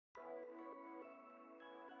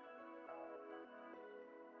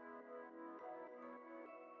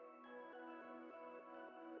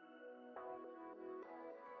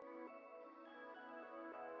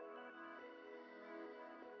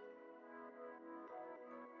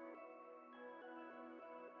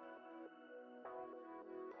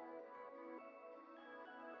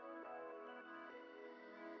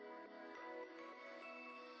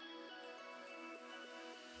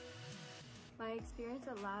My experience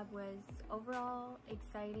at Lab was overall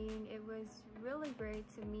exciting. It was really great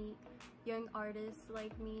to meet young artists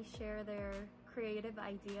like me share their creative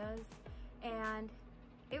ideas, and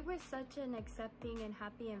it was such an accepting and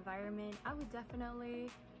happy environment. I would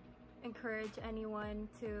definitely encourage anyone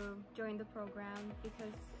to join the program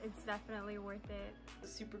because it's definitely worth it.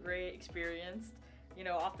 Super great experience. You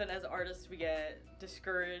know, often as artists we get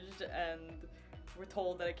discouraged and we're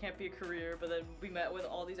told that it can't be a career, but then we met with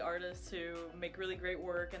all these artists who make really great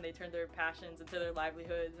work and they turn their passions into their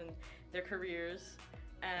livelihoods and their careers,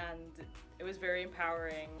 and it was very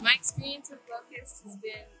empowering. My experience with Locust has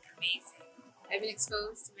been amazing. I've been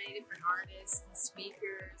exposed to many different artists and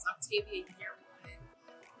speakers, Octavia Yearwood,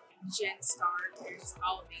 Jen Stark, they're just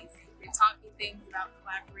all amazing. They taught me things about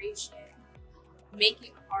collaboration,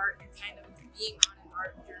 making art, and kind of being on an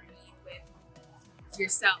art journey with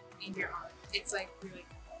yourself and your art. It's like really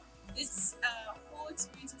cool. This whole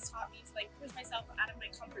experience has taught me to like push myself out of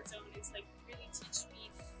my comfort zone and to like really teach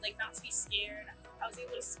me like not to be scared. I was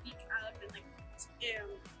able to speak up and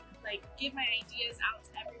like give my ideas out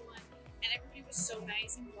to everyone, and everybody was so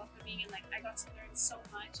nice and welcoming, and like I got to learn so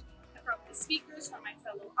much from the speakers, from my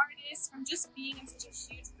fellow artists, from just being in such a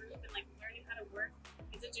huge group and like learning how to work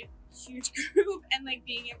in such a huge group, and like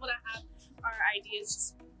being able to have our ideas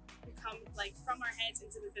just become like from our heads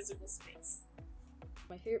into the physical space.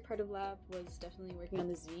 My favorite part of Lab was definitely working on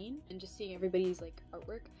the zine and just seeing everybody's like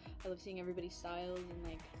artwork. I love seeing everybody's styles and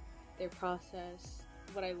like their process.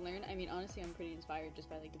 What I learned, I mean honestly I'm pretty inspired just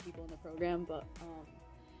by like the people in the program, but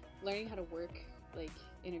learning how to work like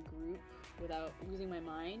in a group without losing my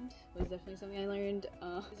mind was definitely something I learned. It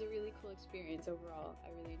was a really cool experience overall. I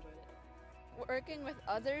really enjoyed it. Working with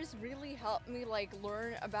others really helped me like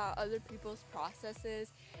learn about other people's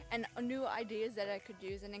processes and new ideas that I could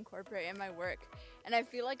use and incorporate in my work, and I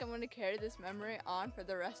feel like I'm going to carry this memory on for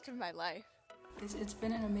the rest of my life. It's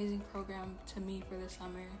been an amazing program to me for the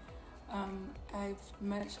summer. I've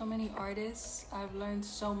met so many artists. I've learned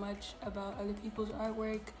so much about other people's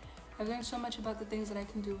artwork. I've learned so much about the things that I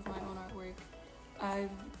can do with my own artwork.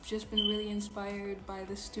 I've just been really inspired by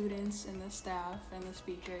the students and the staff and the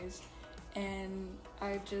speakers, and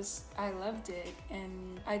I loved it,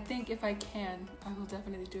 and I think if I can, I will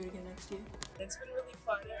definitely do it again next year. It's been really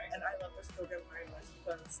fun, and I love this program very much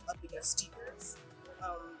because of the guest speakers.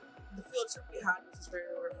 The field trip we had was just very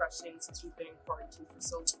refreshing since we've been in quarantine for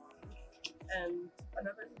so long. And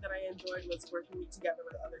another thing that I enjoyed was working together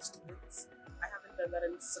with other students. I haven't done that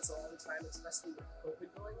in such a long time, especially with COVID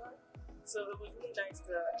going on. So it was really nice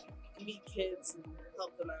to meet kids and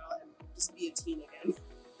help them out and just be a teen again.